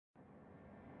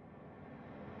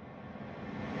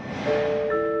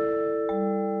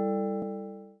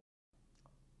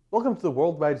Welcome to the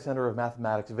Worldwide Center of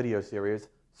Mathematics video series,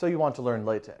 So You Want to Learn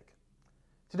LaTeX.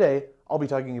 Today, I'll be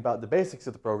talking about the basics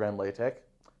of the program LaTeX,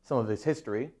 some of its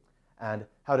history, and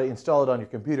how to install it on your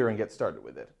computer and get started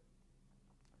with it.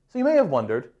 So you may have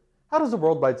wondered, how does the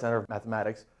Worldwide Center of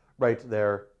Mathematics write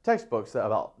their textbooks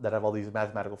that have all these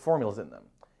mathematical formulas in them?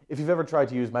 If you've ever tried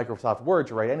to use Microsoft Word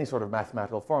to write any sort of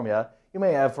mathematical formula, you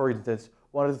may have, for instance,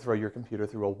 wanted to throw your computer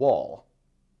through a wall.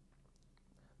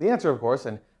 The answer, of course,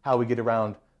 and how we get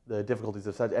around the difficulties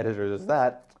of such editors as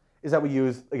that, is that we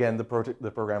use, again, the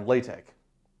program LaTeX.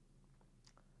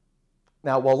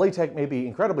 Now, while LaTeX may be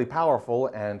incredibly powerful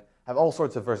and have all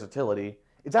sorts of versatility,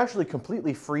 it's actually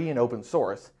completely free and open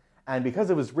source, and because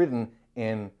it was written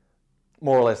in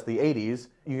more or less the 80s,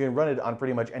 you can run it on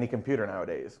pretty much any computer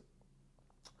nowadays.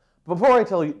 But before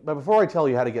I tell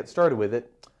you how to get started with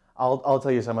it, I'll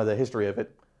tell you some of the history of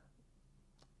it.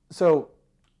 So,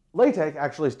 LaTeX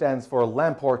actually stands for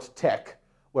Lamport Tech,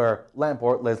 where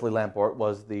Leslie Lamport,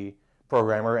 was the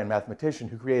programmer and mathematician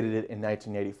who created it in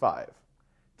 1985.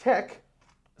 Tech,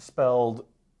 spelled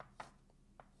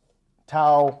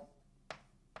tau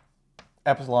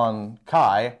epsilon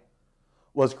chi,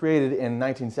 was created in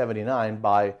 1979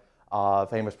 by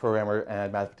famous programmer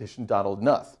and mathematician Donald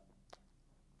Knuth.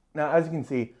 Now, as you can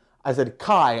see, I said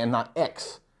chi and not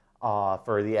x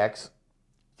for the x,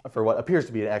 for what appears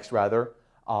to be an x rather,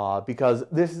 because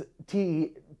this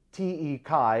te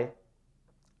chi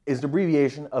is an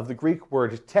abbreviation of the Greek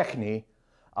word techne,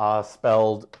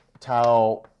 spelled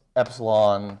tau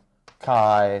epsilon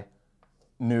chi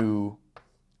nu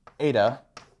eta,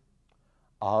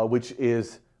 which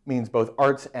means both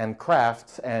arts and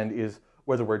crafts, and is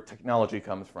where the word technology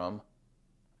comes from.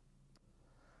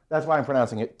 That's why I'm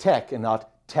pronouncing it tech and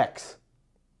not tex.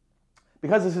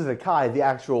 Because this is a chi, the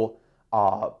actual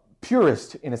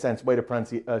purest, in a sense, way to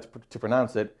pronounce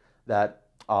it that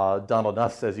Donald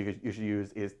Knuth says you should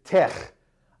use is tech,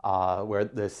 where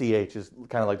the ch is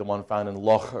kind of like the one found in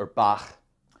loch or bach.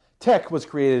 Tech was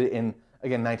created in,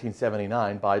 again,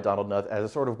 1979 by Donald Knuth as a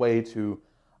sort of way to,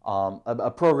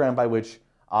 a program by which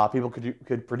people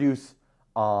could produce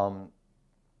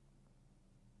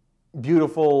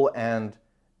beautiful and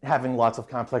having lots of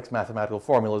complex mathematical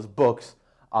formulas books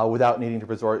without needing to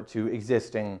resort to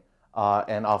existing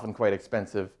and often quite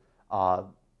expensive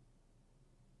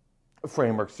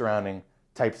frameworks surrounding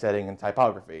typesetting and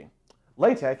typography.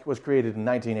 LaTeX was created in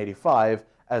 1985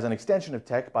 as an extension of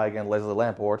Tech by, again, Leslie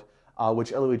Lamport,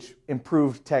 which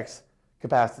improved Tech's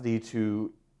capacity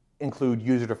to include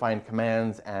user-defined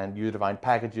commands and user-defined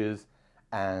packages,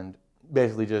 and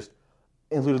basically just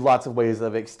included lots of ways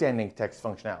of extending Tech's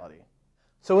functionality.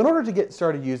 So in order to get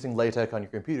started using LaTeX on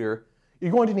your computer, you're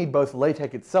going to need both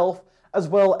LaTeX itself as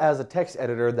well as a text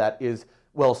editor that is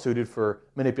well suited for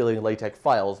manipulating LaTeX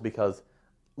files, because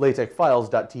LaTeX files,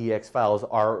 .tex files,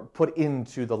 are put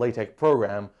into the LaTeX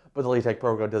program, but the LaTeX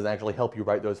program doesn't actually help you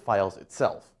write those files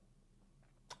itself.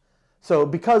 So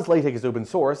because LaTeX is open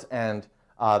source and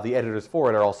the editors for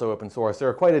it are also open source, there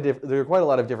are quite a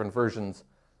lot of different versions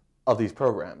of these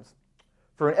programs.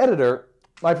 For an editor,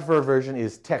 my preferred version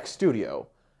is Text Studio,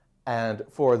 and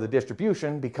for the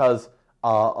distribution, because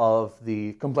of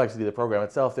the complexity of the program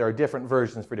itself, there are different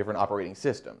versions for different operating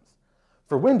systems.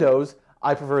 For Windows,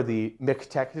 I prefer the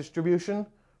MikTeX distribution.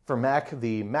 For Mac,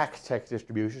 the MacTeX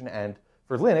distribution. And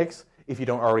for Linux, if you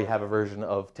don't already have a version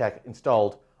of Tech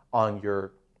installed on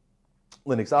your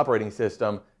Linux operating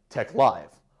system, TechLive.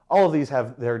 All of these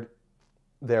have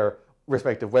their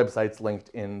respective websites linked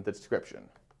in the description.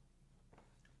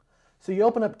 So you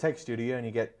open up Text Studio and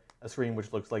you get a screen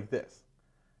which looks like this.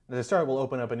 And to start, we'll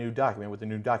open up a new document with the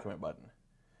New Document button.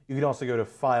 You can also go to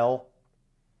File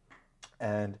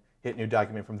and hit New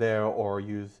Document from there, or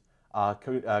use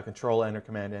Control Enter,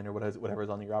 Command Enter, whatever is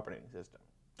on your operating system.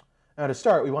 Now to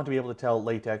start, we want to be able to tell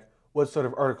LaTeX what sort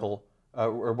of article,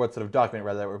 or what sort of document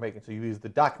rather that we're making. So you use the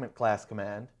document class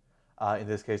command, in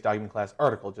this case document class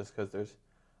article, just because there's,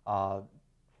 doesn't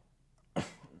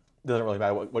really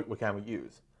matter what kind we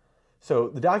use. So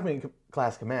the document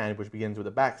class command, which begins with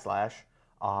a backslash,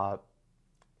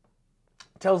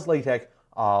 tells LaTeX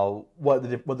what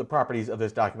the properties of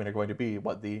this document are going to be,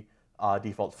 what the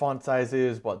default font size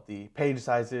is, what the page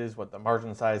size is, what the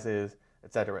margin size is,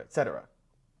 etc., etc.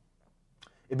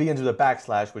 It begins with a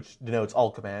backslash, which denotes all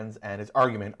commands, and its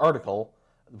argument, article,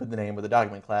 with the name of the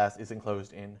document class, is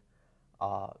enclosed in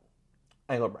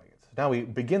angle brackets. Now we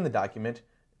begin the document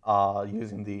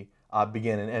using the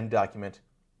begin and end document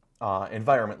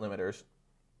environment limiters.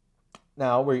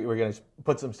 Now we're going to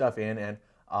put some stuff in, and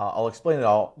I'll explain it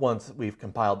all once we've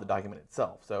compiled the document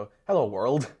itself. So, hello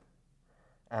world,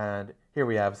 and here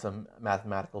we have some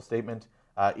mathematical statement.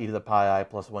 e to the pi I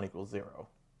plus 1 equals 0.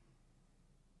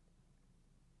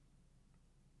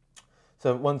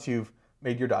 So once you've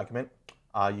made your document,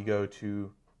 you go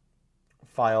to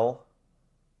File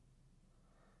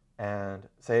and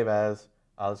Save As.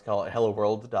 Let's call it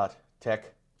helloworld.tex.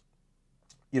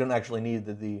 You don't actually need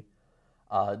the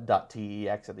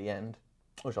 .tex at the end,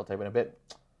 which I'll type in a bit,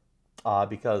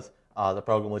 because the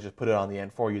program will just put it on the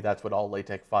end for you. That's what all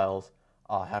LaTeX files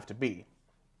have to be.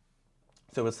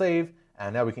 So we'll save,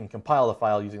 and now we can compile the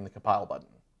file using the compile button.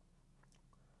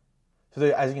 So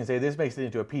as you can see, this makes it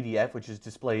into a PDF, which is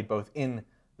displayed both in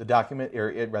the document,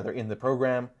 or rather in the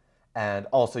program, and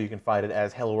also you can find it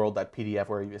as helloworld.pdf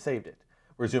where you saved it.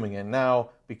 We're zooming in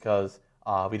now because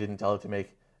we didn't tell it to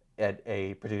make it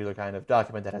a particular kind of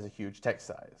document that has a huge text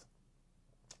size.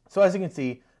 So as you can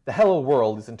see, the hello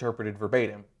world is interpreted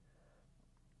verbatim.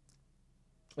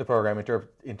 The program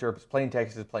interprets plain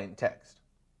text as plain text.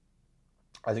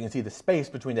 As you can see, the space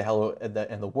between the hello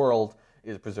and the world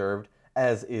is preserved,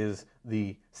 as is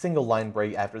the single line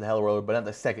break after the hello world, but not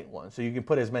the second one. So you can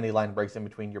put as many line breaks in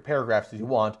between your paragraphs as you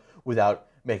want without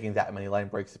making that many line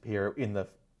breaks appear in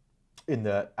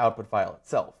the output file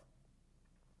itself.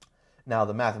 Now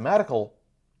the mathematical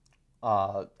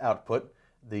output,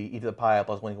 the e to the pi I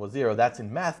plus 1 equals 0, that's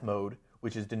in math mode,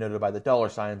 which is denoted by the dollar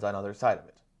signs on either side of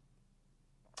it.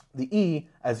 The E,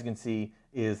 as you can see,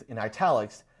 is in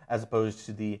italics, as opposed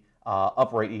to the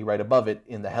upright E right above it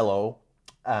in the hello,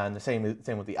 and the same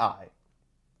with the I.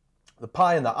 The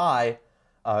pi and the I,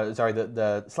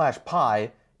 the slash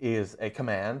pi is a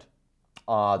command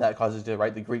that causes you to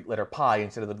write the Greek letter pi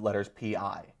instead of the letters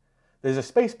pi. There's a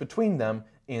space between them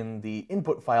in the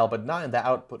input file, but not in the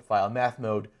output file. Math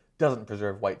mode doesn't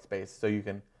preserve white space, so you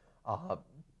can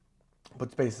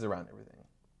put spaces around everything.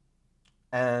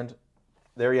 And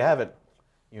there you have it.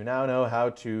 You now know how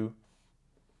to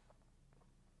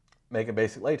make a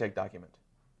basic LaTeX document.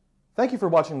 Thank you for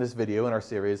watching this video in our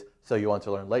series, So You Want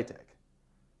to Learn LaTeX.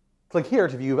 Click here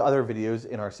to view other videos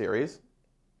in our series.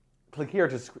 Click here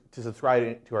to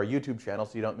subscribe to our YouTube channel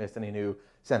so you don't miss any new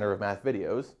Center of Math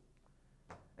videos.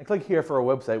 And click here for our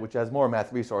website, which has more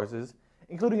math resources,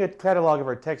 including a catalog of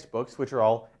our textbooks, which are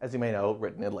all, as you may know,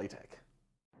 written in LaTeX.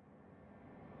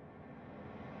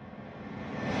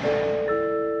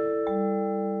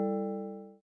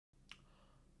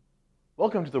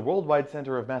 Welcome to the Worldwide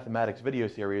Center of Mathematics video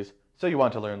series, So You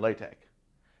Want to Learn LaTeX.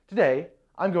 Today,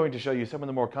 I'm going to show you some of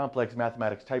the more complex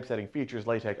mathematics typesetting features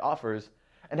LaTeX offers,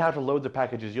 and how to load the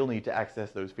packages you'll need to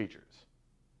access those features.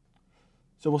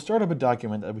 So we'll start up a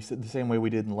document that we did the same way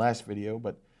we did in the last video,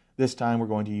 but this time we're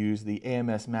going to use the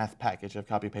AMS math package. I've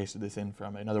copy-pasted this in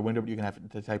from another window, but you can have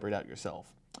to type it out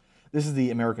yourself. This is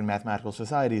the American Mathematical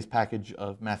Society's package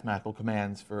of mathematical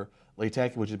commands for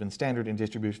LaTeX, which has been standard in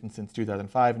distribution since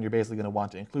 2005, and you're basically going to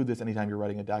want to include this anytime you're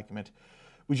writing a document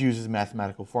which uses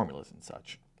mathematical formulas and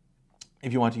such.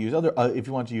 If you want to use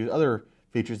other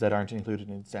features that aren't included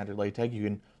in standard LaTeX, you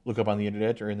can look up on the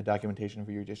internet or in the documentation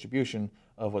for your distribution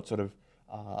of what sort of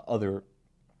other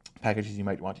packages you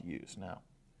might want to use. Now,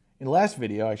 in the last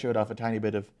video, I showed off a tiny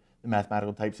bit of the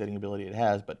mathematical typesetting ability it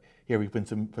has, but here we put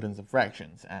in some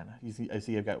fractions, and I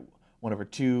see I've got 1 over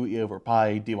 2 e over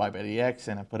pi dy by dx,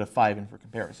 and I've put a 5 in for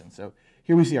comparison. So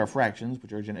here we see our fractions,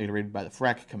 which are generated by the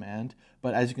frac command,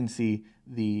 but as you can see,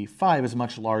 the 5 is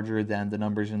much larger than the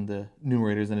numbers in the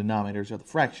numerators and denominators of the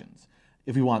fractions.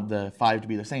 If we want the 5 to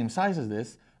be the same size as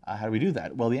this, how do we do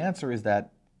that? Well, the answer is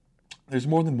that there's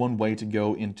more than one way to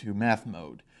go into math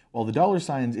mode. While the dollar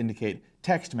signs indicate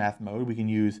text math mode, we can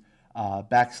use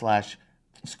backslash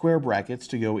square brackets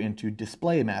to go into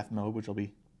display math mode, which I'll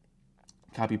be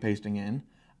copy-pasting in.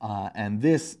 And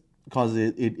this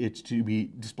causes it to be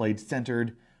displayed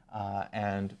centered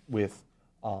and with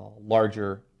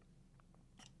larger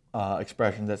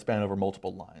expressions that span over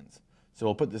multiple lines. So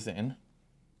we'll put this in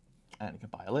and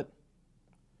compile it.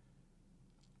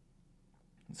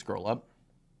 And scroll up.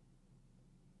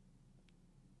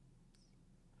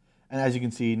 And as you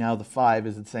can see, now the 5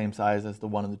 is the same size as the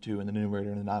 1 and the 2 in the numerator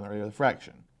and the denominator of the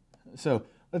fraction. So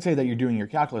let's say that you're doing your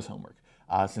calculus homework.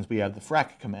 Since we have the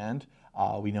frac command,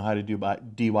 we know how to do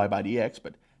dy by dx,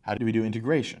 but how do we do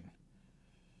integration?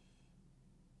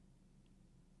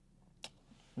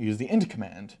 We use the int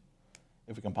command.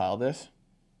 If we compile this,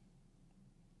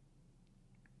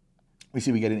 we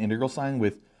see we get an integral sign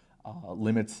with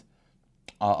limits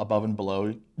above and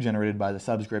below generated by the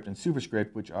subscript and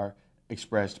superscript, which are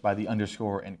expressed by the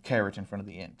underscore and caret in front of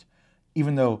the int.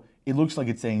 Even though it looks like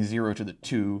it's saying 0 to the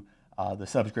 2, the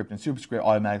subscript and superscript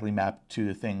automatically map to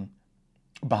the thing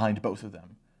behind both of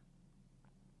them.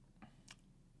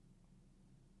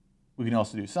 We can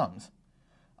also do sums.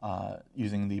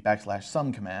 using the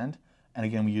 \sum command. And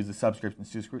again, we use the subscripts and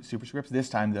superscripts. This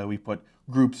time, though, we put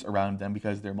groups around them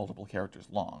because they're multiple characters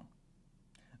long.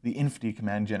 The infinity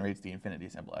command generates the infinity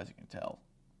symbol, as you can tell.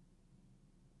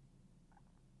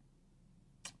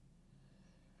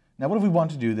 Now, what if we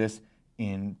want to do this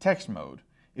in text mode?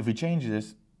 If we change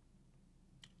this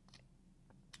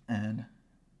and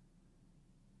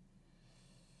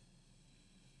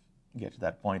get to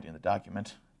that point in the document,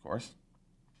 of course,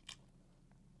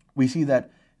 we see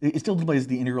that it still displays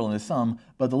the integral and the sum,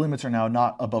 but the limits are now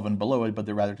not above and below it, but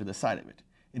they're rather to the side of it.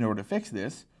 In order to fix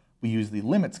this, we use the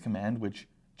limits command, which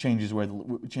changes where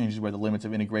the limits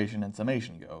of integration and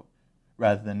summation go,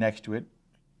 rather than next to it,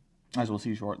 as we'll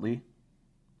see shortly.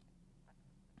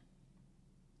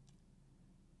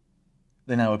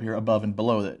 They now appear above and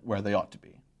below it, where they ought to be.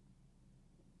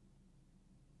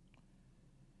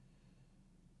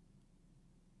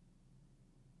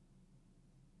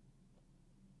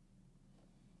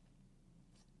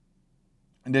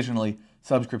 Additionally,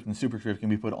 subscript and superscript can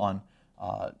be put on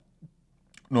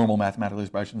normal mathematical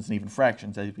expressions and even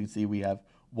fractions. As you can see, we have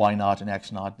y0 and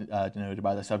x0 denoted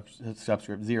by the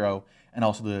subscript 0, and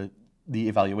also the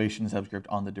evaluation subscript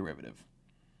on the derivative.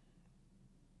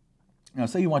 Now,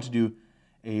 say you want to do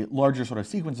a larger sort of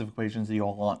sequence of equations that you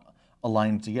all want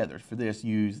aligned together. For this,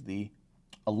 use the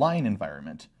align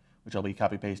environment, which I'll be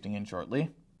copy-pasting in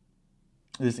shortly.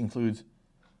 This includes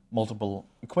multiple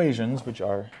equations, which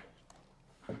are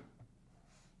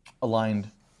aligned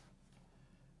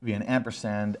via an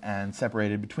ampersand and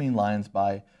separated between lines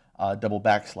by double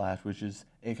 \, which is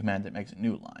a command that makes a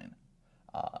new line.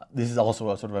 This is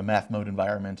also a sort of a math mode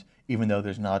environment, even though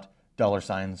there's not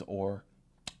 $ or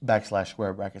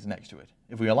 \square brackets next to it.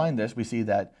 If we align this, we see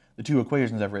that the two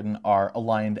equations I've written are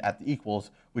aligned at the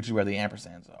equals, which is where the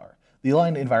ampersands are. The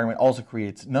aligned environment also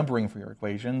creates numbering for your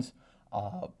equations,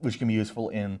 which can be useful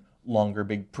in longer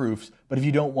big proofs, but if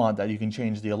you don't want that, you can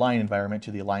change the align environment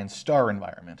to the align star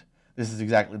environment. This is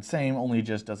exactly the same, only it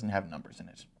just doesn't have numbers in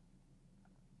it.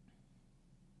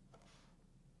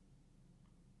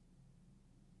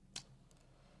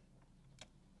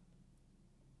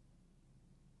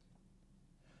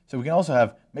 So we can also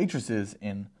have matrices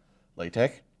in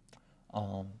LaTeX.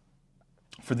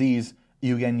 For these,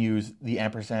 you again use the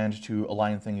ampersand to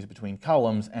align things between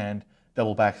columns and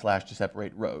double \, to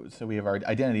separate rows. So we have our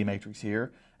identity matrix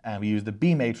here, and we use the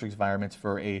B matrix environments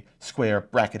for a square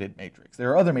bracketed matrix.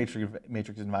 There are other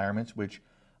matrix environments which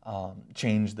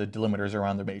change the delimiters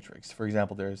around the matrix. For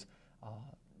example, there's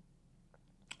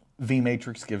V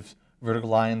matrix gives vertical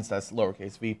lines, that's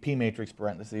lowercase v, P matrix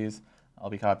parentheses. I'll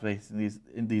be copy-pasting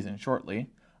these in shortly.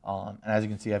 And as you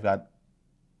can see, I've got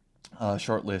a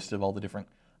short list of all the different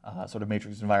sort of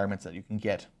matrix environments that you can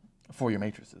get for your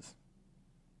matrices.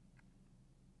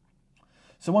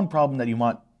 So one problem that you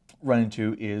might run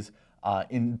into is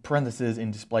in parentheses in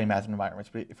display math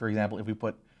environments. For example, if we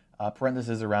put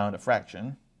parentheses around a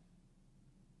fraction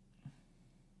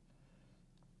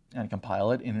and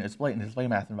compile it in a display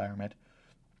math environment,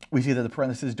 we see that the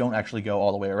parentheses don't actually go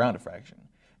all the way around a fraction.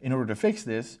 In order to fix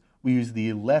this, we use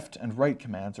the left and right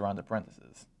commands around the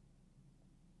parentheses.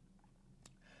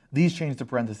 These change the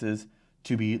parentheses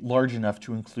to be large enough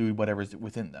to include whatever's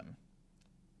within them.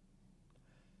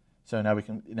 So now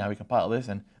we compile this,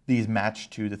 and these match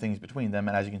to the things between them,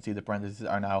 and as you can see, the parentheses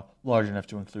are now large enough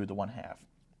to include the 1/2.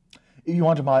 If you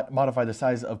want to modify the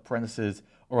size of parentheses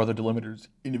or other delimiters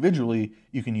individually,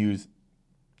 you can use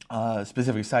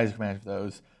specific size commands for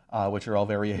those, which are all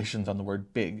variations on the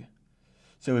word big.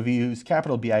 So if you use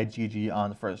capital BIGG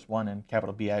on the first one and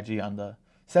capital BIG on the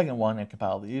second one and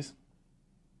compile these,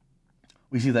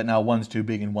 we see that now one's too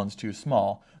big and one's too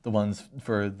small. The ones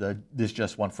for this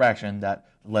just one fraction that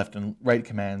left and right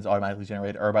commands automatically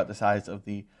generate are about the size of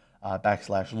the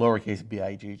 \lowercase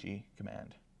BIGG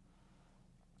command.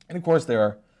 And of course, there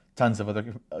are tons of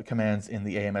other commands in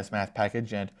the AMS math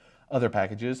package and other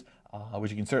packages, which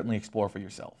you can certainly explore for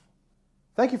yourself.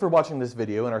 Thank you for watching this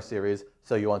video in our series,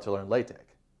 So You Want to Learn LaTeX.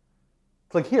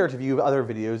 Click here to view other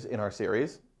videos in our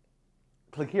series.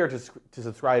 Click here to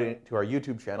subscribe to our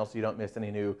YouTube channel so you don't miss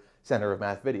any new Center of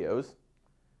Math videos.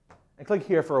 And click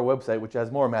here for our website, which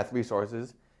has more math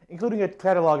resources, including a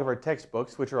catalog of our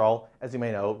textbooks, which are all, as you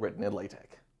may know, written in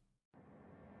LaTeX.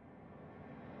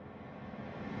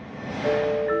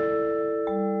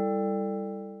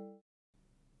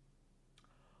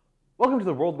 Welcome to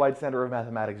the Worldwide Center of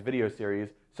Mathematics video series,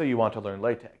 So You Want to Learn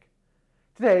LaTeX.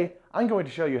 Today, I'm going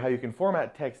to show you how you can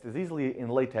format text as easily in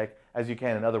LaTeX as you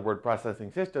can in other word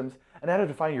processing systems, and how to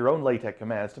define your own LaTeX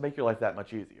commands to make your life that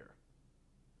much easier.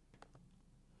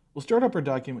 We'll start up our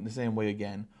document in the same way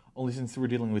again, only since we're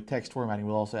dealing with text formatting,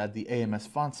 we'll also add the AMS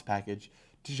fonts package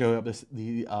to show up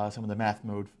some of the math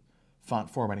mode font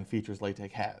formatting features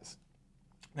LaTeX has.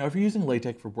 Now, if you're using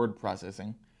LaTeX for word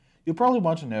processing, you'll probably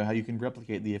want to know how you can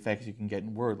replicate the effects you can get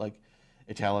in Word, like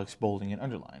italics, bolding, and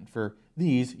underline. For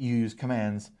these, you use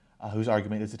commands whose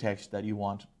argument is the text that you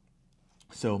want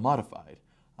so modified.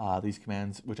 These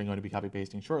commands, which I'm going to be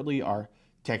copy-pasting shortly, are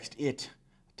text it,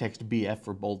 text bf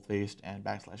for bold-faced, and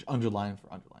 / underline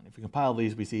for underline. If we compile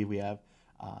these, we see we have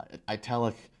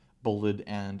italic, bolded,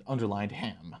 and underlined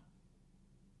ham.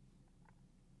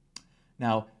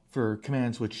 Now, for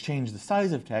commands which change the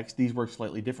size of text, these work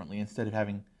slightly differently. Instead of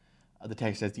having the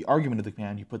text as the argument of the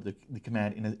command, you put the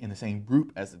command in the same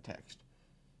group as the text.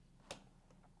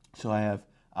 So I have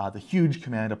the huge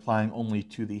command applying only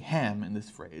to the ham in this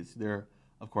phrase. There are,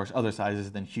 of course, other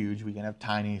sizes than huge. We can have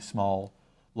tiny, small,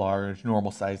 large,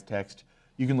 normal size text.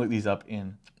 You can look these up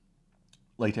in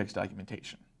LaTeX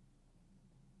documentation.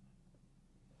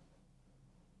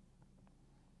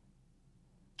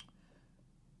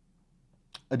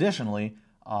 Additionally,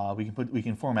 we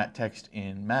can format text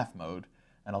in math mode,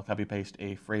 and I'll copy paste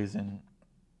a phrase in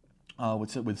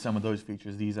with some of those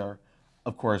features. These are,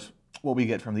 of course, what we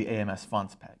get from the AMS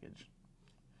fonts package.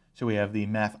 So we have the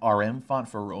math RM font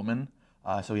for Roman.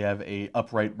 So we have a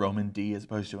upright Roman D as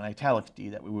opposed to an italic D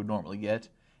that we would normally get.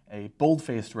 A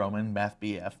bold-faced Roman, math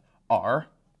BF R.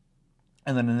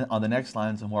 And then on the next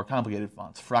line, some more complicated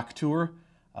fonts. Fraktur,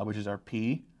 which is our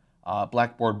P.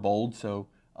 Blackboard bold, so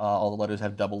all the letters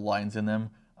have double lines in them.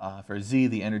 For Z,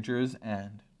 the integers,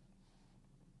 and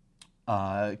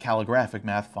calligraphic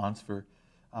math fonts for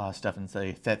stuff in,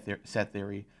 say, set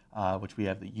theory, which we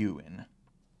have the U in.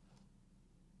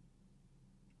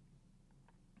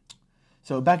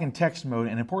 So back in text mode,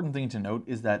 an important thing to note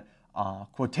is that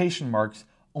quotation marks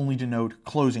only denote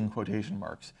closing quotation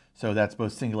marks. So that's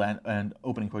both single and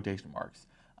opening quotation marks.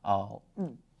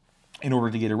 In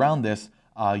order to get around this,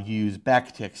 use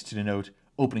backticks to denote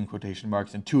opening quotation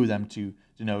marks and two of them to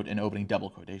denote an opening double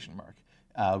quotation mark.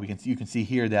 You can see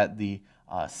here that the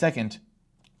second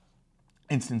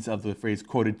instance of the phrase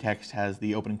quoted text has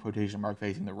the opening quotation mark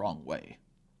facing the wrong way.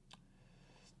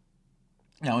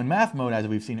 Now in math mode, as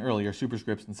we've seen earlier,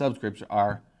 superscripts and subscripts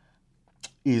are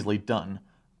easily done.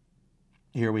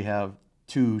 Here we have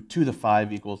 2 to the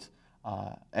 5 equals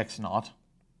x naught.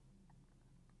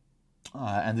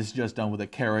 And this is just done with a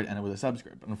caret and with a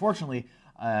subscript. But unfortunately,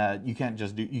 you can't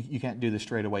do this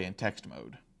straight away in text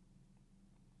mode.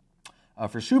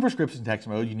 For superscripts in text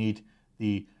mode, you need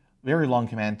the very long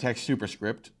command text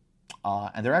superscript,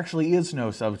 and there actually is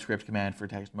no subscript command for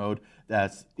text mode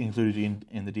that's included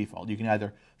in the default. You can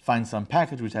either find some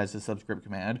package which has the subscript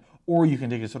command, or you can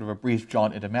take a sort of a brief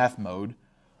jaunt into math mode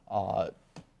to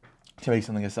make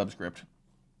something a subscript.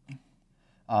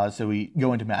 So we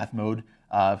go into math mode,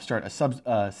 start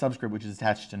a subscript which is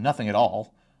attached to nothing at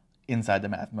all inside the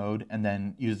math mode, and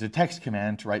then use the text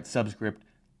command to write subscript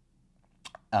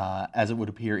as it would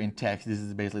appear in text. This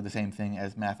is basically the same thing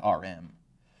as math RM.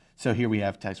 So here we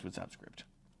have text with subscript.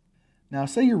 Now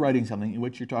say you're writing something in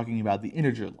which you're talking about the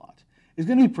integer lot. It's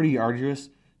going to be pretty arduous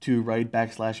to write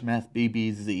 \math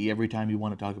bbz every time you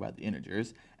want to talk about the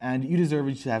integers, and you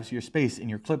deserve to have your space in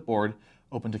your clipboard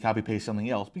open to copy paste something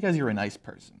else because you're a nice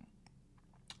person.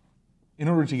 In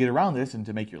order to get around this and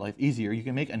to make your life easier, you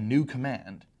can make a new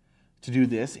command. To do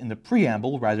this in the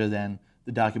preamble rather than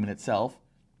the document itself,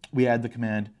 we add the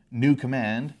command new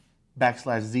command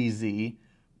 \zz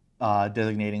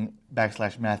designating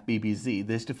 \math bbz.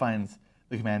 This defines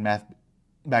the command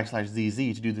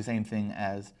 \zz to do the same thing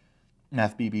as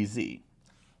math bbz.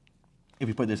 If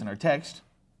we put this in our text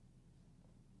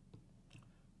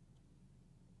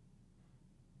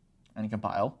and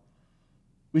compile,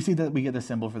 we see that we get the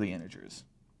symbol for the integers.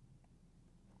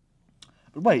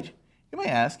 But wait, you may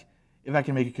ask, if I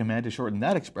can make a command to shorten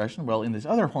that expression, well, in this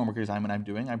other homework assignment I'm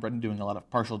doing a lot of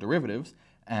partial derivatives,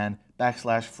 and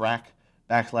 \frac,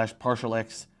 \partial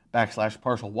x,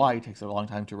 \partial y takes a long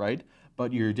time to write,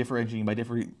 but you're differentiating by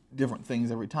different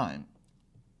things every time.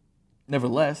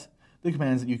 Nevertheless, the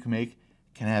commands that you can make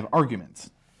can have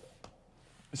arguments.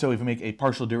 So if we make a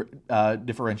partial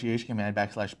differentiation command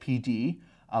 \pd,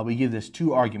 we give this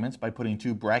 2 arguments by putting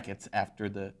 2 brackets after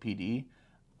the pd,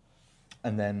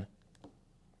 and then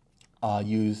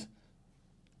use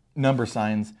number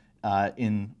signs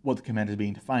in what the command is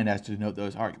being defined as to denote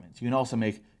those arguments. You can also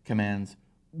make commands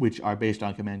which are based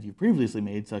on commands you've previously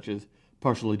made, such as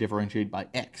partially differentiate by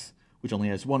x, which only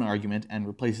has 1 argument and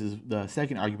replaces the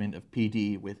second argument of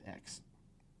pd with x.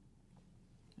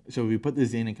 So if we put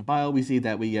this in and compile, we see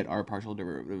that we get our partial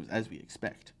derivatives as we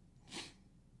expect.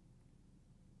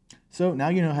 So now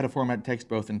you know how to format text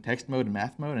both in text mode and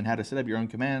math mode, and how to set up your own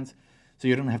commands so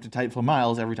you don't have to type for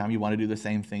miles every time you want to do the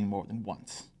same thing more than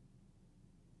once.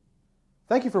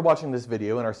 Thank you for watching this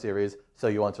video in our series, So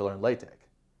You Want to Learn LaTeX.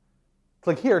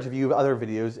 Click here to view other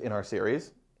videos in our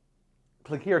series.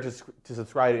 Click here to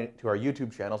subscribe to our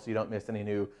YouTube channel so you don't miss any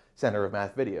new Center of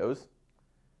Math videos.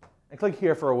 And click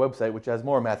here for our website, which has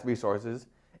more math resources,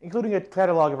 including a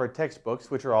catalog of our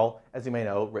textbooks, which are all, as you may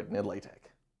know, written in LaTeX.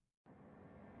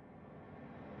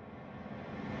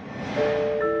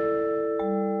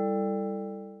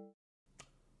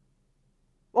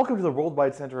 Welcome to the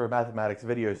Worldwide Center of Mathematics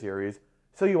video series,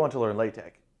 So You Want to Learn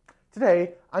LaTeX.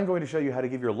 Today, I'm going to show you how to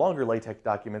give your longer LaTeX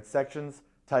documents sections,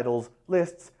 titles,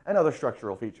 lists, and other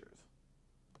structural features.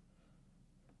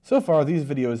 So far, these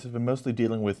videos have been mostly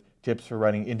dealing with tips for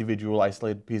writing individual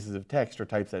isolated pieces of text or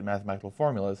typeset mathematical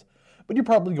formulas, but you're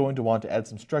probably going to want to add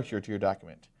some structure to your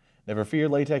document. Never fear,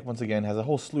 LaTeX once again has a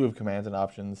whole slew of commands and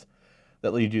options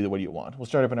that let you do what you want. We'll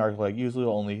start up an article like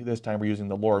usual, only this time we're using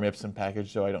the lorem ipsum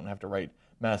package so I don't have to write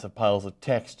massive piles of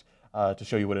text to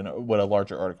show you what a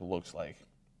larger article looks like.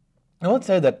 Now let's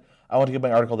say that I want to give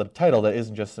my article a title that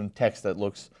isn't just some text that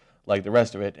looks like the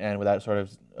rest of it and without sort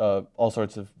of all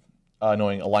sorts of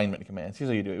annoying alignment commands. Here's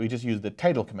how you do it. We just use the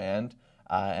title command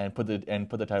and put the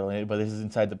title in it, but this is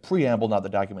inside the preamble, not the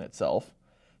document itself.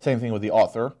 Same thing with the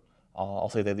author. I'll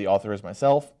say that the author is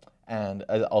myself, and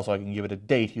also I can give it a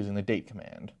date using the date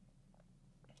command.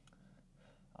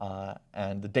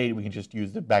 And the date, we can just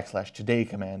use the \today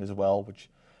command as well, which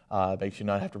makes you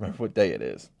not have to remember what day it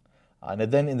is. And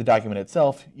then in the document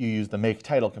itself, you use the make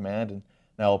title command, and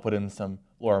now I'll put in some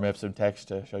lorem ipsum text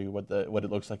to show you what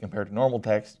it looks like compared to normal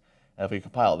text. And if we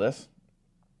compile this,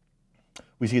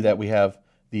 we see that we have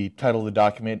the title of the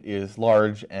document is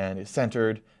large and is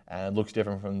centered and looks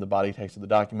different from the body text of the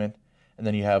document. And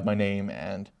then you have my name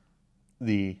and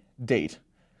the date.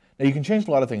 Now you can change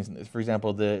a lot of things in this. For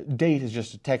example, the date is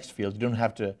just a text field. You don't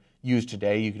have to use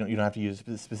today. You don't have to use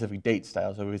a specific date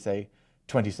style. So we say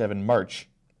 27 March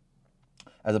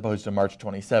as opposed to March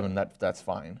 27. That's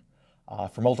fine.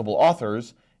 For multiple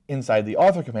authors, inside the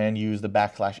author command, use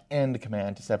the \end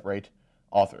command to separate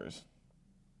authors.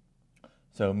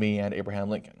 So me and Abraham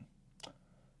Lincoln.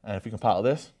 And if we compile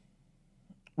this,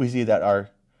 we see that our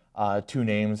two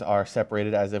names are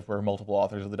separated as if we're multiple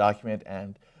authors of the document,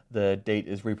 and the date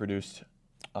is reproduced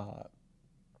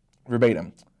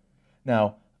verbatim.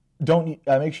 Now,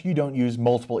 make sure you don't use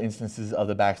multiple instances of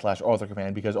the \author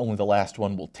command because only the last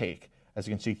one will take. As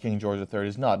you can see, King George III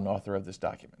is not an author of this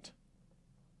document.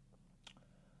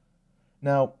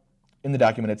 Now, in the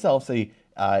document itself, say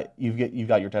you've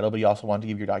got your title, but you also want to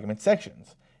give your document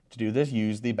sections. To do this,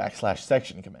 use the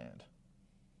 \section command.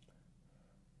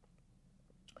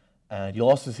 And you'll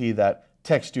also see that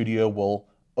Text Studio will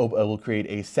create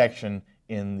a section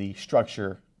in the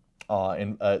structure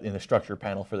in the structure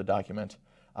panel for the document,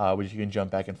 which you can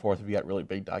jump back and forth if you got really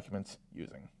big documents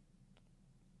using.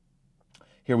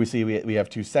 Here we see we have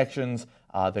two sections.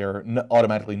 They're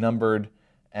automatically numbered,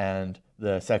 and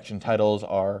the section titles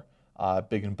are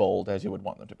big and bold as you would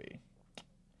want them to be.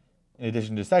 In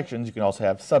addition to sections, you can also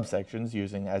have subsections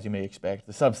using, as you may expect,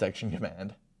 the subsection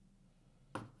command.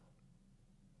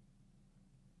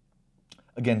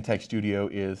 Again, Text Studio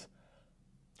is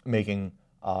making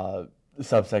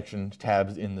subsection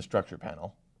tabs in the structure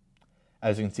panel.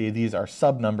 As you can see, these are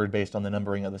sub-numbered based on the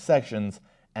numbering of the sections,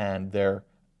 and the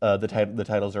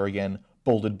titles are, again,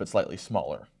 bolded but slightly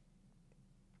smaller.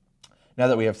 Now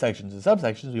that we have sections and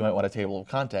subsections, we might want a table of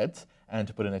contents, and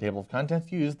to put in a table of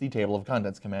contents, use the table of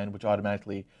contents command, which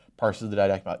automatically parses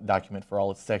the document for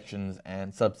all its sections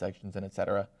and subsections and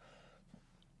etc.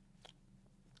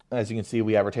 As you can see,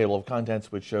 we have our table of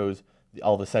contents, which shows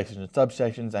all the sections and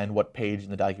subsections and what page in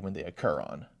the document they occur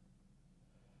on.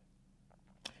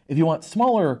 If you want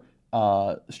smaller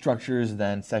structures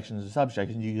than sections and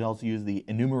subsections, you can also use the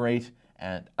enumerate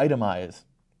and itemize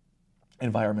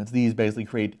environments. These basically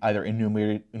create either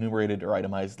enumerated or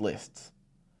itemized lists.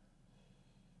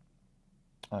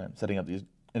 I'm setting up these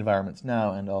environments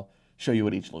now, and I'll show you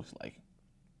what each looks like.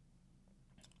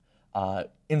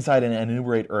 Inside an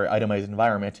enumerate or itemized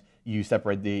environment, you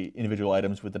separate the individual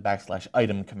items with the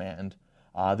 \item command.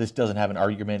 This doesn't have an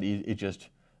argument. It just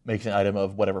makes an item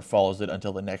of whatever follows it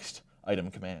until the next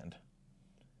item command.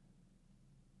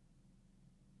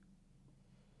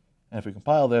 And if we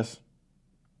compile this,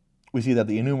 we see that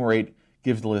the enumerate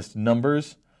gives the list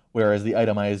numbers, whereas the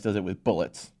itemize does it with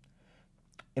bullets.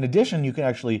 In addition, you can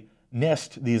actually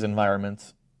nest these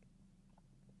environments.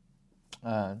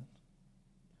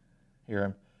 Here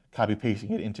I'm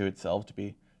copy-pasting it into itself to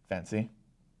be fancy.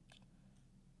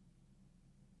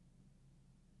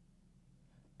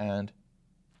 And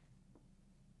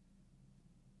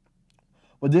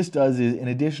what this does is, in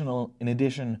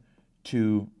addition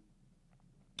to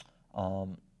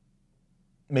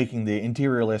making the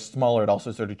interior list smaller, it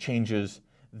also sort of changes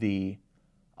the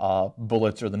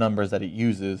bullets or the numbers that it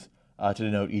uses to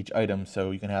denote each item. So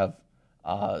you can have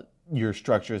your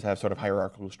structures have sort of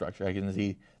hierarchical structure. I can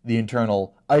see the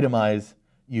internal itemize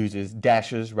uses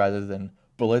dashes rather than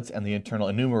bullets, and the internal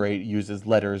enumerate uses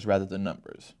letters rather than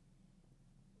numbers.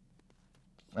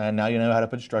 And now you know how to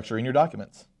put structure in your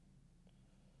documents.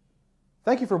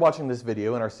 Thank you for watching this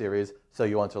video in our series, So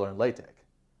You Want to Learn LaTeX.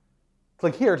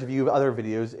 Click here to view other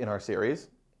videos in our series.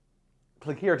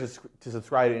 Click here to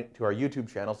subscribe to our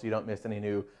YouTube channel so you don't miss any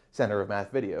new Center of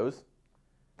Math videos.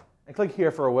 And click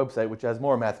here for our website, which has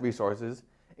more math resources,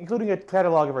 including a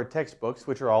catalog of our textbooks,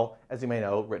 which are all, as you may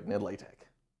know, written in LaTeX.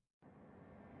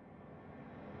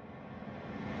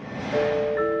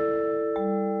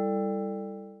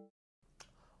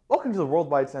 Welcome to the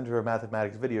Worldwide Center of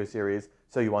Mathematics video series,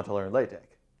 So You Want to Learn LaTeX.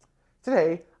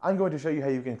 Today, I'm going to show you how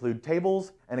you can include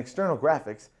tables and external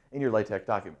graphics in your LaTeX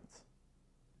documents.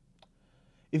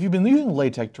 If you've been using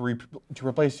LaTeX to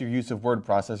replace your use of word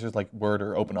processors like Word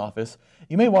or OpenOffice,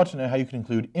 you may want to know how you can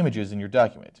include images in your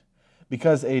document.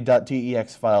 Because a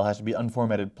 .tex file has to be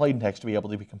unformatted plain text to be able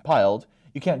to be compiled,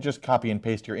 you can't just copy and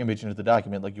paste your image into the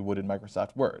document like you would in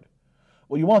Microsoft Word.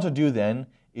 What you want to do then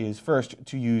is first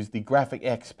to use the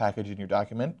GraphicX package in your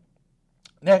document.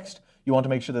 Next, you want to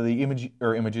make sure that the image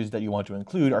or images that you want to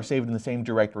include are saved in the same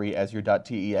directory as your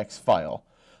 .tex file.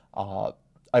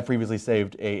 I previously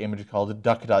saved an image called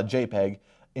duck.jpg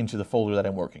into the folder that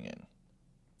I'm working in.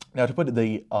 Now, to put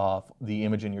the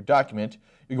image in your document,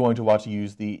 you're going to want to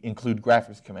use the include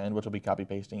graphics command, which will be copy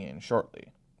pasting in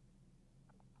shortly,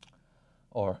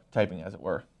 or typing as it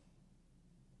were.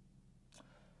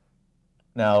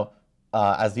 Now,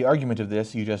 as the argument of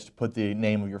this, you just put the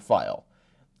name of your file.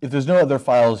 If there's no other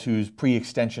files whose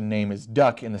pre-extension name is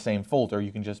duck in the same folder,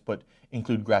 you can just put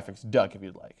include graphics duck if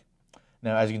you'd like.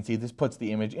 Now, as you can see, this puts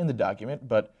the image in the document,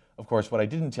 but of course what I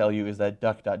didn't tell you is that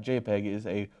duck.jpg is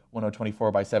a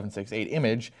 1024 by 768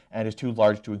 image and is too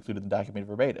large to include in the document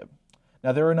verbatim.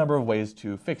 Now, there are a number of ways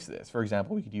to fix this. For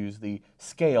example, we could use the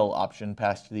scale option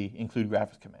passed to the include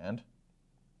graphics command.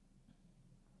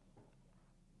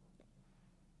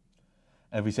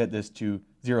 And if we set this to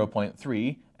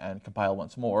 0.3 and compile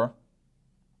once more,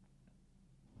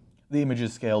 the image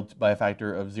is scaled by a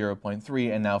factor of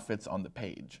 0.3 and now fits on the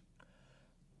page.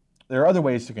 There are other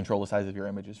ways to control the size of your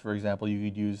images. For example, you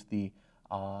could use the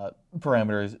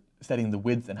parameters setting the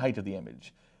width and height of the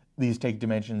image. These take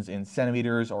dimensions in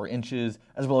centimeters or inches,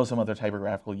 as well as some other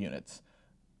typographical units.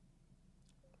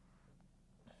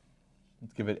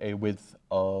 Let's give it a width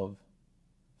of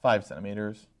 5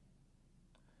 centimeters.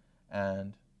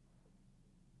 And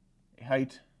a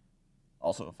height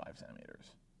also of 5 centimeters.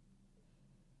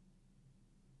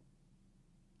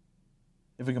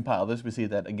 If we compile this, we see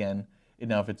that, again, it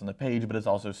now fits on the page, but it's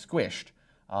also squished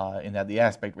in that the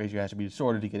aspect ratio has to be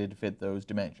distorted to get it to fit those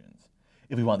dimensions.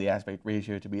 If we want the aspect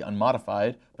ratio to be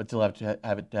unmodified, but still have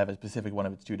it to have a specific one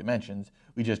of its 2 dimensions,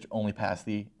 we just only pass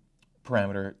the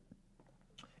parameter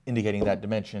indicating that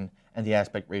dimension, and the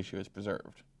aspect ratio is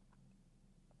preserved.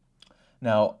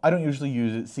 Now, I don't usually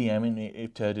use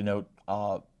CM to denote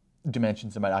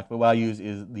dimensions in my document. What I use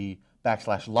is the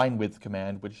 \line width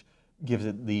command, which gives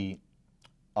it the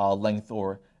length,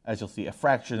 or as you'll see, a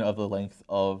fraction of the length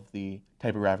of the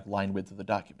typographic line width of the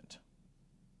document.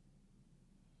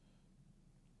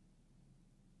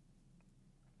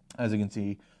 As you can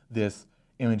see, this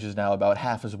image is now about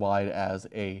half as wide as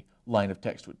a line of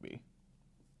text would be.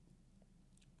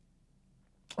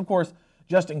 Of course,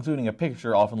 just including a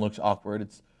picture often looks awkward.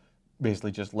 It's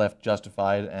basically just left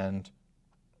justified and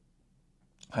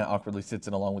kind of awkwardly sits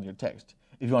in along with your text.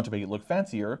 If you want to make it look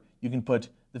fancier, you can put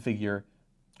the figure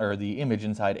or the image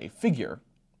inside a figure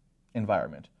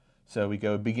environment. So we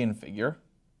go begin figure,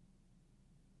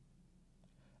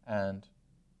 and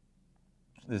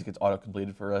this gets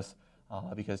auto-completed for us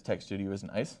because Text Studio is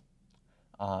nice.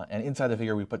 And inside the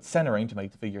figure, we put centering to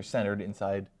make the figure centered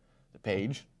inside the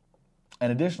page.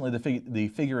 And additionally, the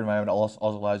figure environment also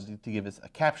allows you to give us a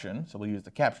caption. So we'll use the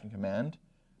caption command,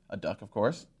 a duck, of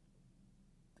course.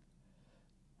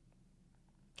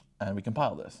 And we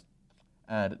compile this.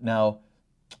 And now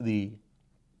the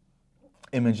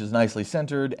image is nicely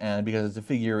centered, and because it's a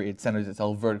figure, it centers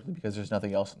itself vertically because there's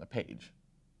nothing else on the page.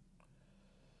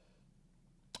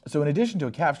 So in addition to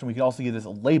a caption, we can also give this a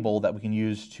label that we can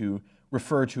use to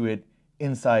refer to it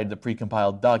inside the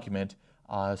precompiled document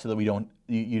so that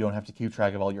you don't have to keep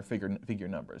track of all your figure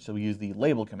numbers. So we use the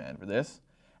label command for this,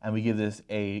 and we give this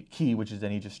a key, which is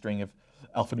then each a string of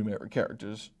alphanumeric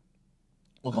characters.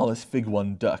 We'll call this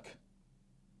fig1 duck,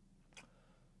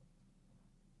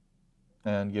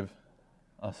 and give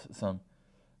us some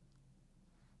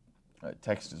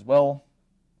text as well.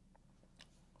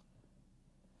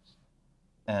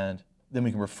 And then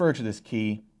we can refer to this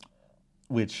key,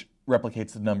 which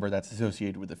replicates the number that's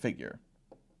associated with the figure.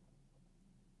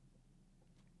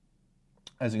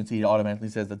 As you can see, it automatically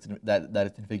says that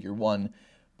it's in figure 1.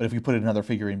 But if we put another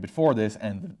figure in before this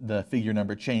and the figure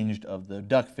number changed of the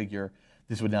duck figure,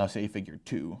 this would now say figure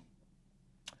 2.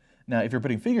 Now, if you're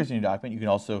putting figures in your document, you can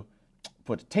also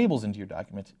put tables into your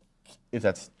document if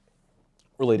that's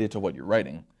related to what you're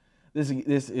writing. This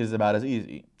is about as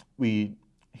easy. We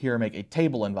here make a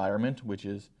table environment, which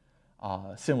is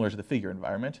similar to the figure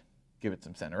environment. Give it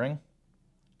some centering.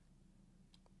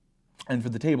 And for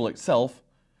the table itself,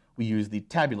 we use the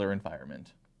tabular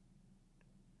environment.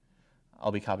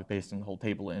 I'll be copy-pasting the whole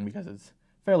table in because it's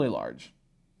fairly large.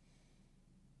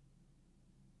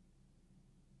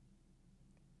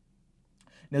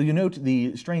 Now you note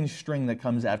the strange string that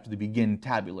comes after the begin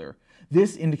tabular.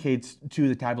 This indicates to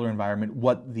the tabular environment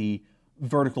what the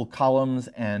vertical columns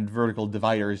and vertical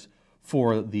dividers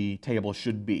for the table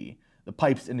should be. The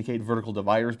pipes indicate vertical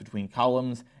dividers between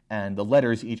columns, and the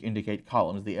letters each indicate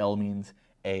columns. The L means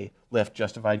a left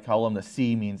justified column, the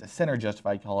C means a center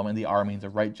justified column, and the R means a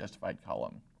right justified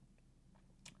column.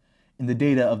 In the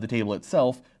data of the table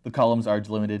itself, the columns are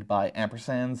delimited by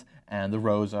ampersands, and the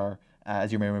rows are,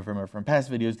 as you may remember from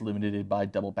past videos, delimited by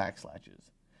double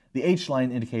backslashes. The H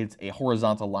line indicates a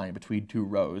horizontal line between two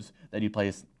rows that you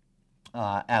place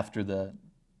after the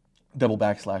double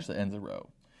backslash that ends a row.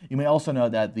 You may also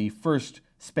note that the first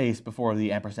space before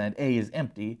the ampersand A is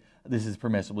empty. This is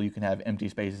permissible. You can have empty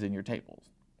spaces in your tables.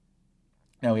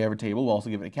 Now we have a table. We'll also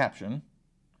give it a caption,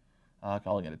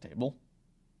 calling it a table,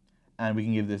 and we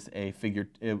can give this a figure.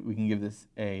 We can give this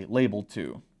a label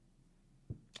too.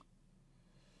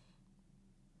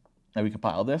 Now we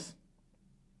compile this,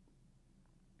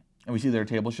 and we see that our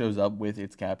table shows up with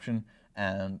its caption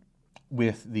and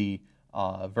with the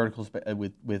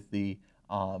with the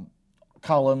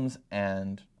columns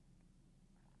and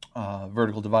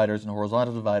vertical dividers and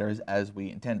horizontal dividers as we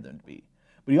intend them to be.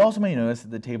 But you also may notice that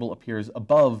the table appears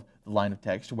above the line of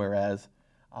text, whereas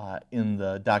in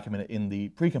the document, in the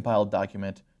precompiled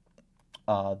document,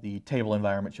 the table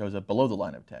environment shows up below the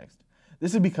line of text.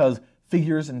 This is because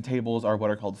figures and tables are what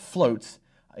are called floats,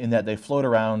 in that they float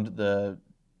around the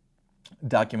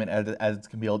document as it's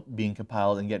being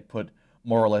compiled and get put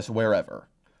more or less wherever.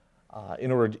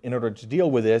 In order to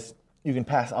deal with this, you can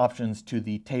pass options to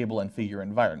the table and figure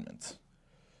environments.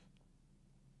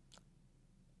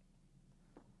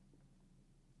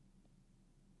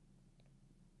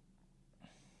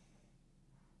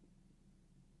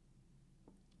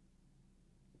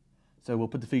 So we'll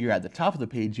put the figure at the top of the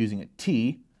page using a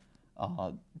T.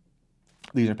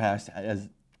 These are passed as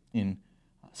in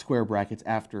square brackets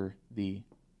after the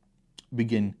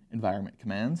begin environment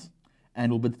commands.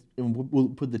 And we'll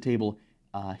put the table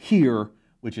here,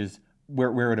 which is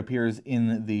where it appears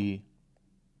in the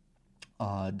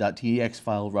 .tex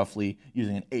file roughly,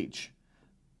 using an H.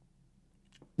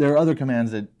 There are other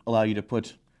commands that allow you to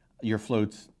put your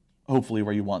floats hopefully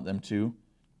where you want them to,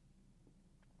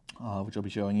 which I'll be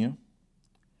showing you.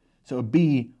 So a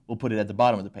B will put it at the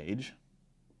bottom of the page.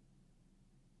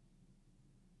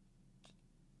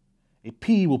 A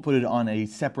P will put it on a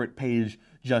separate page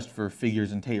just for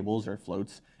figures and tables, or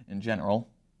floats in general.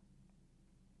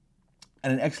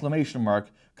 And an exclamation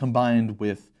mark combined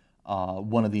with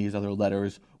one of these other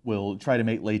letters will try to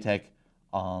make LaTeX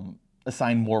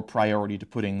assign more priority to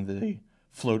putting the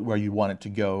float where you want it to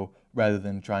go, rather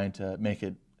than trying to make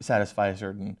it satisfy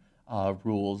certain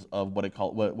rules of what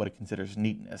it considers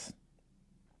neatness.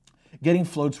 Getting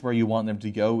floats where you want them to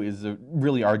go is a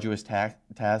really arduous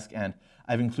task, and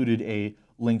I've included a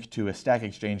link to a Stack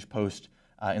Exchange post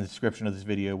in the description of this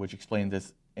video, which explains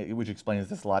this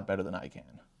a lot better than I can.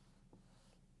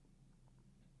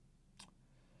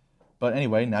 But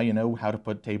anyway, now you know how to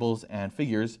put tables and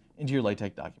figures into your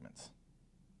LaTeX documents.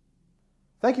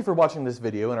 Thank you for watching this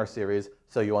video in our series,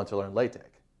 So You Want to Learn LaTeX.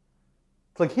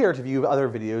 Click here to view other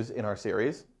videos in our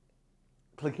series.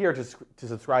 Click here to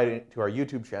subscribe to our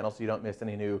YouTube channel so you don't miss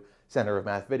any new Center of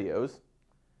Math videos.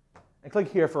 And click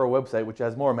here for our website, which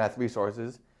has more math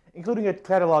resources, including a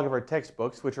catalog of our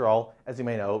textbooks, which are all, as you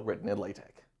may know, written in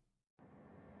LaTeX.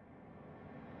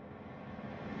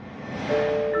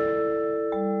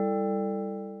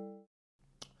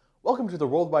 Welcome to the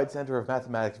Worldwide Center of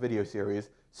Mathematics video series,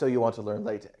 So You Want to Learn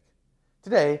LaTeX.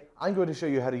 Today, I'm going to show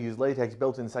you how to use LaTeX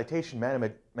built-in citation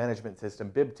management system,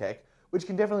 BibTeX, which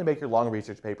can definitely make your long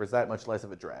research papers that much less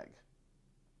of a drag.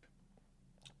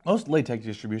 Most LaTeX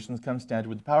distributions come standard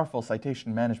with the powerful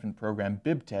citation management program,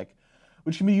 BibTeX,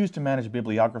 which can be used to manage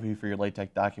bibliography for your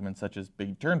LaTeX documents, such as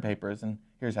big term papers, and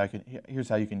here's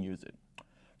how you can use it.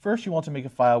 First, you want to make a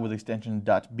file with extension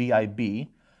 .bib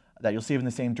that you'll save in the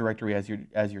same directory as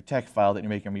your text file that you're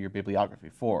making your bibliography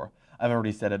for. I've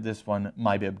already set up this one,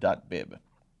 mybib.bib.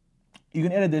 You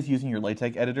can edit this using your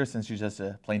LaTeX editor since it's just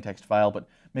a plain text file, but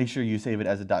make sure you save it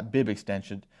as a .bib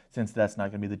extension since that's not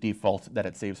going to be the default that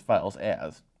it saves files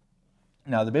as.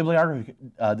 Now, the bibliography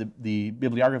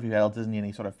file doesn't need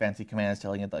any sort of fancy commands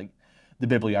telling it like the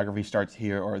bibliography starts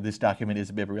here or this document is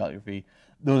a bibliography.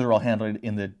 Those are all handled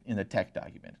in the text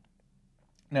document.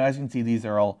 Now, as you can see, these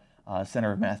are all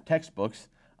Center of Math textbooks,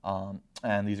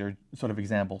 and these are sort of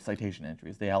example citation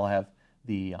entries. They all have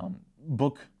the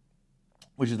book,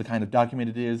 which is the kind of document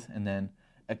it is, and then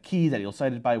a key that you'll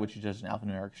cite it by, which is just an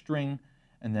alphanumeric string,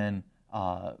 and then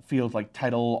fields like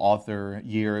title, author,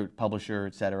 year, publisher,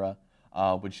 etc.,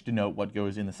 which denote what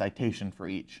goes in the citation for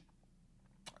each.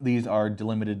 These are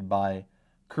delimited by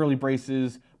curly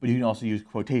braces, but you can also use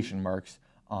quotation marks.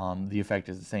 The effect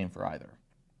is the same for either.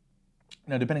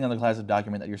 Now, depending on the class of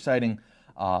document that you're citing,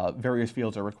 various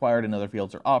fields are required and other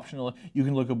fields are optional. You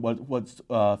can look at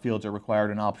what fields are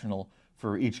required and optional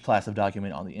for each class of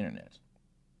document on the internet.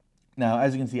 Now,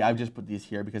 as you can see, I've just put these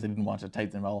here because I didn't want to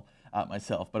type them all out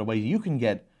myself. But a way you can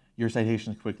get your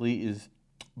citations quickly is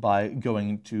by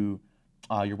going to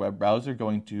your web browser,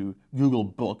 going to Google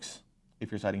Books,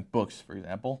 if you're citing books, for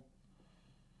example,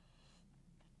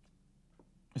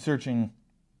 searching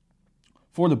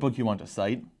for the book you want to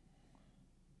cite,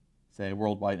 say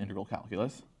Worldwide Integral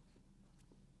Calculus,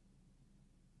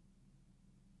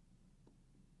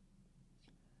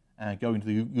 and going to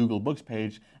the Google Books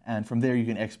page, and from there you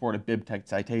can export a BibTeX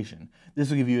citation. This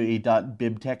will give you a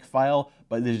 .bibtex file,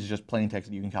 but this is just plain text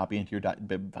that you can copy into your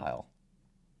 .bib file.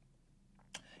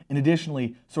 And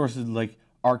additionally, sources like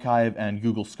Archive and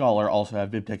Google Scholar also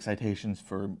have BibTeX citations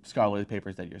for scholarly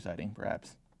papers that you're citing,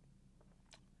 perhaps.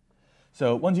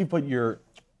 So once you've put your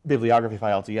bibliography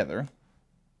file together,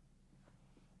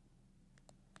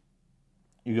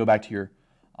 you go back to your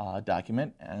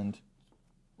document and,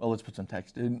 well, let's put some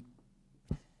text in.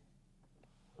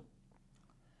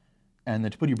 And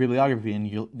then to put your bibliography in,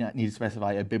 you'll need to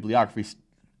specify a bibliography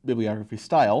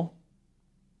style.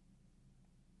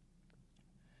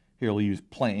 Here we'll use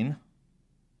plain.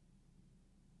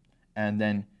 And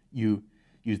then you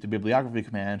use the bibliography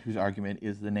command, whose argument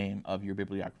is the name of your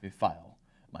bibliography file,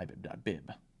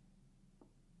 mybib.bib.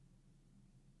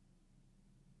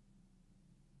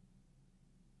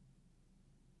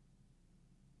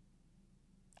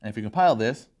 And if you compile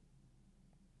this,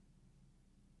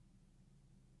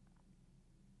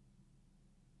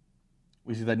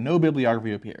 we see that no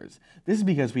bibliography appears. This is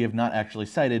because we have not actually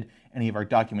cited any of our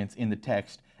documents in the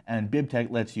text, and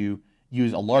BibTeX lets you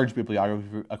use a large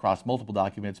bibliography across multiple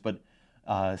documents, but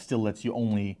still lets you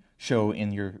only show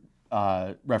in your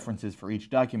references for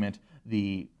each document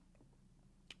the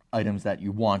items that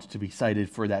you want to be cited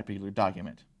for that particular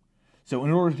document. So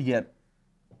in order to get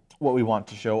what we want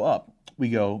to show up, we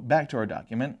go back to our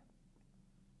document,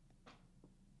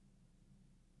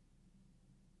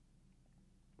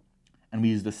 and we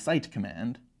use the cite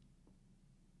command,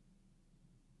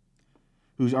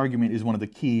 whose argument is one of the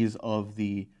keys of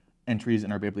the entries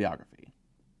in our bibliography.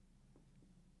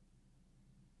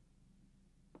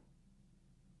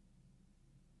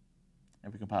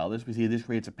 If we compile this, we see this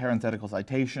creates a parenthetical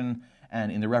citation,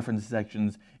 and in the reference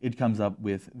sections, it comes up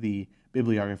with the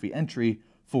bibliography entry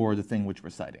for the thing which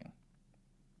we're citing,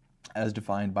 as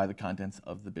defined by the contents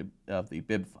of the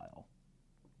bib file.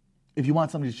 If you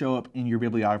want something to show up in your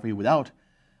bibliography without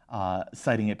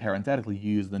citing it parenthetically,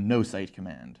 you use the no-cite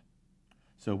command.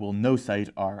 So we'll no-cite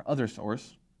our other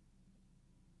source,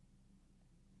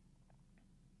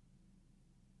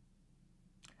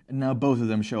 and now both of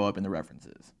them show up in the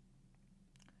references.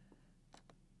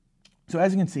 So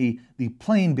as you can see, the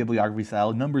plain bibliography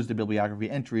style numbers the bibliography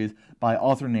entries by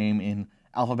author name in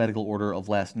alphabetical order of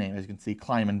last name. As you can see,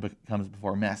 Kleiman comes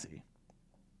before Massey.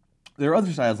 There are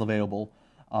other styles available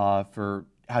for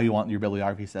how you want your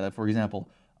bibliography set up. For example,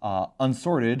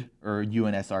 unsorted, or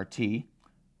UNSRT,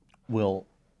 will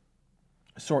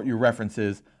sort your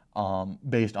references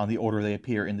based on the order they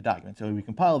appear in the document. So if we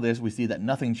compile this, we see that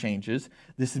nothing changes.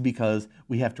 This is because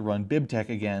we have to run BibTeX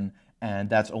again, and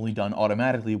that's only done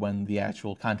automatically when the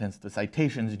actual contents of the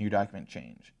citations in your document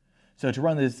change. So to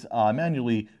run this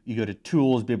manually, you go to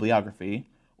Tools, Bibliography,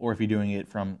 or if you're doing it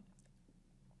from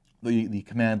the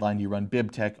command line, you run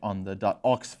bibtech on the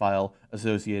 .aux file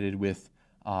associated with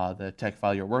the tech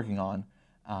file you're working on.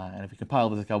 And if we compile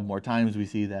this a couple more times, we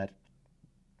see that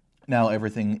now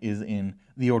everything is in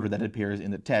the order that appears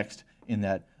in the text, in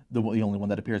that the only one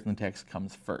that appears in the text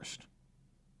comes first.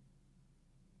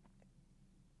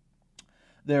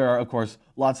 There are, of course,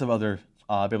 lots of other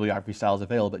bibliography styles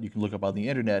available that you can look up on the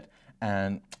internet,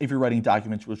 and if you're writing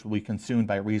documents which will be consumed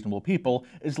by reasonable people,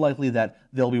 it's likely that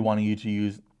they'll be wanting you to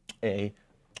use a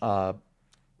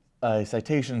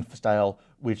citation style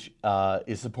which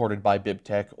is supported by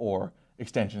bibtech or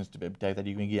extensions to bibtech that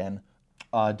you can, again,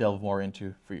 delve more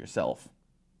into for yourself.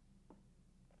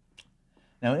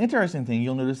 Now, an interesting thing,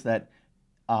 you'll notice that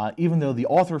even though the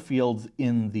author fields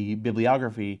in the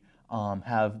bibliography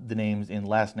have the names in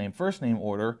last name, first name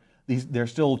order, they're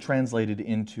still translated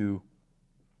into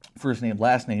first name,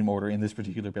 last name order in this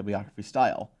particular bibliography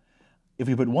style. If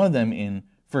we put one of them in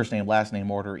first name, last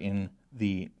name order in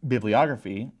the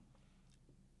bibliography,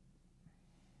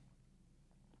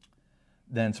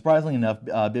 then surprisingly enough,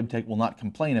 bibtech will not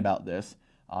complain about this.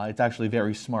 It's actually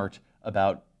very smart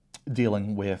about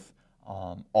dealing with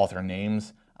author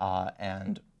names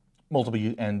and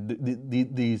multiple, and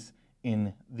these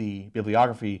in the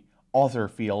bibliography author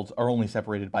fields are only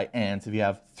separated by ands. If you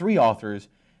have 3 authors,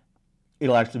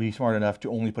 it'll actually be smart enough to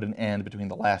only put an and between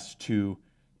the last 2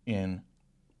 in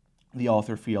the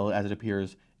author field as it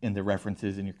appears in the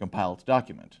references in your compiled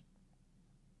document.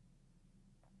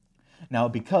 Now,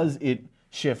 because it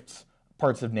shifts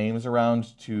parts of names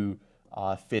around to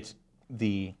fit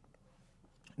the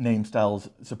name styles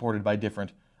supported by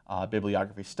different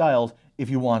bibliography styles, if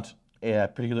you want a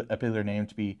particular name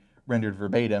to be rendered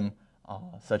verbatim,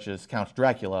 such as Count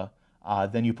Dracula,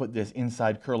 then you put this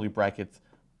inside curly brackets,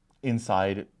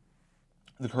 inside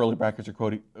the curly brackets or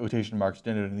quotation marks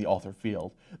denoted in the author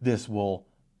field. This will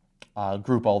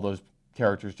group all those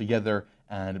characters together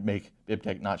and make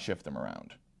bibtech not shift them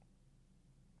around.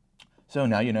 So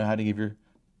now you know how to give your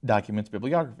documents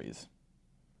bibliographies.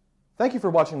 Thank you for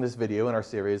watching this video in our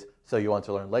series, So You Want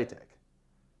to Learn LaTeX.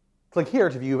 Click here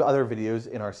to view other videos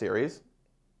in our series.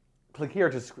 Click here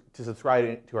to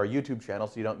subscribe to our YouTube channel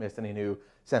so you don't miss any new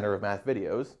Center of Math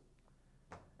videos.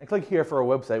 And click here for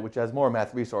our website, which has more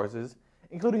math resources,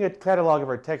 including a catalog of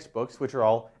our textbooks, which are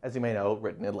all, as you may know,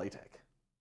 written in LaTeX.